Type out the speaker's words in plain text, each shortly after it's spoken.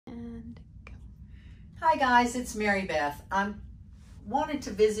Hi guys, it's Mary Beth. I wanted to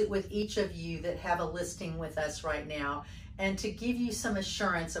visit with each of you that have a listing with us right now and to give you some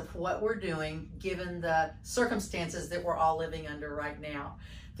assurance of what we're doing given the circumstances that we're all living under right now.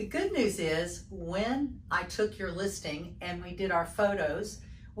 The good news is when I took your listing and we did our photos,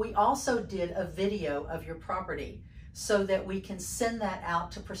 we also did a video of your property so that we can send that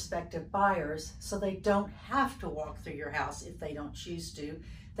out to prospective buyers so they don't have to walk through your house if they don't choose to.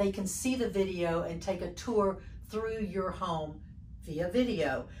 They can see the video and take a tour through your home via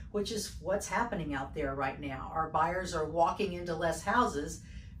video, which is what's happening out there right now. Our buyers are walking into less houses,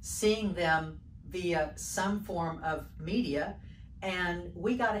 seeing them via some form of media, and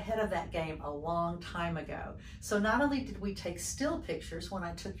we got ahead of that game a long time ago. So not only did we take still pictures when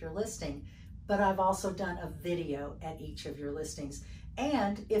I took your listing, but I've also done a video at each of your listings.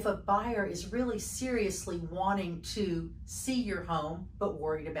 And if a buyer is really seriously wanting to see your home, but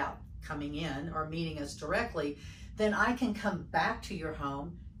worried about coming in or meeting us directly, then I can come back to your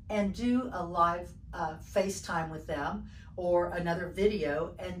home and do a live FaceTime with them or another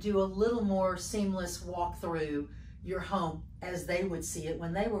video and do a little more seamless walkthrough your home as they would see it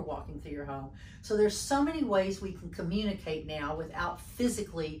when they were walking through your home. So there's so many ways we can communicate now without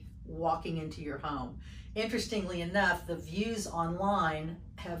physically walking into your home. Interestingly enough, the views online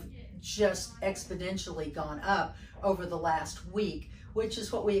have just exponentially gone up over the last week, which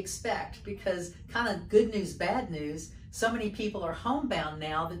is what we expect because kind of good news, bad news, so many people are homebound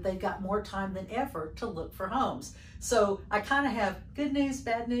now that they've got more time than ever to look for homes. So I kind of have good news,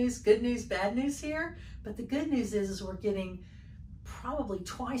 bad news, good news, bad news here. But the good news is we're getting probably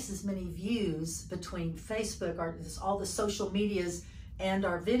twice as many views between Facebook, all the social medias, and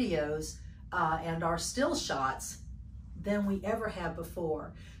our videos and our still shots than we ever have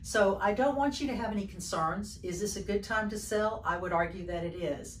before. So I don't want you to have any concerns. Is this a good time to sell? I would argue that it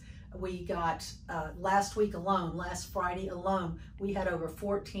is. We got last week alone, last Friday alone, we had over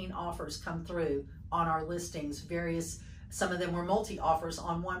 14 offers come through on our listings. Some of them were multi-offers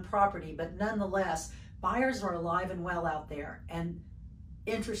on one property, but nonetheless, buyers are alive and well out there, and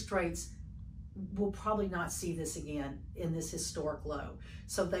interest rates will probably not see this again in this historic low.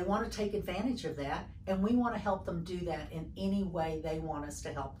 So they want to take advantage of that, and we want to help them do that in any way they want us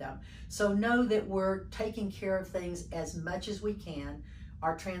to help them. So know that we're taking care of things as much as we can.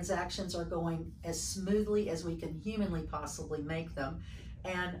 Our transactions are going as smoothly as we can humanly possibly make them.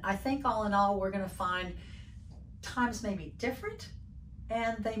 And I think all in all, we're going to find times may be different,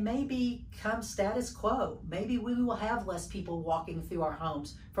 and they may become status quo. Maybe we will have less people walking through our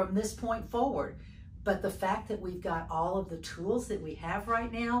homes from this point forward. But the fact that we've got all of the tools that we have right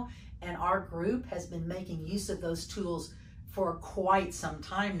now, and our group has been making use of those tools for quite some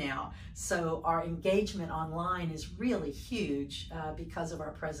time now. So our engagement online is really huge because of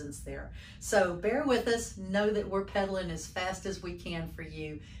our presence there. So bear with us, know that we're pedaling as fast as we can for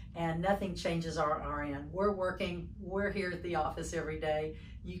you, and nothing changes our end. We're working, we're here at the office every day.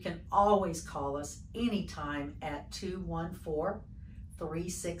 You can always call us anytime at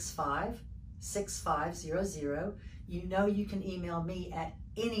 214-365-6500. You know you can email me at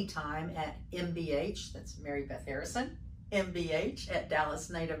any time at mbh, that's Mary Beth Harrison,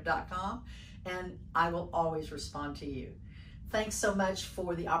 mbh@dallasnative.com, and I will always respond to you. Thanks so much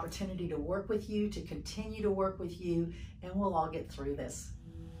for the opportunity to work with you, to continue to work with you, and we'll all get through this.